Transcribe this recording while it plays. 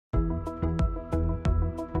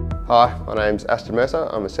Hi, my name's Aston Mercer.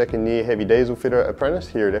 I'm a second year heavy diesel fitter apprentice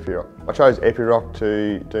here at Epiroc. I chose Epiroc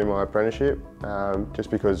to do my apprenticeship just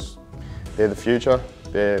because they're the future.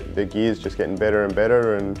 Their gear's just getting better and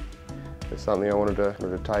better, and it's something I wanted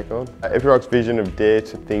to take on. Epiroc's vision of dare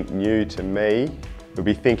to think new to me would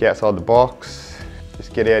be think outside the box,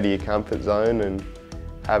 just get out of your comfort zone and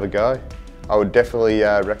have a go. I would definitely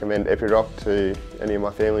recommend Epiroc to any of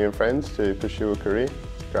my family and friends to pursue a career.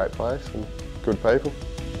 It's a great place and good people.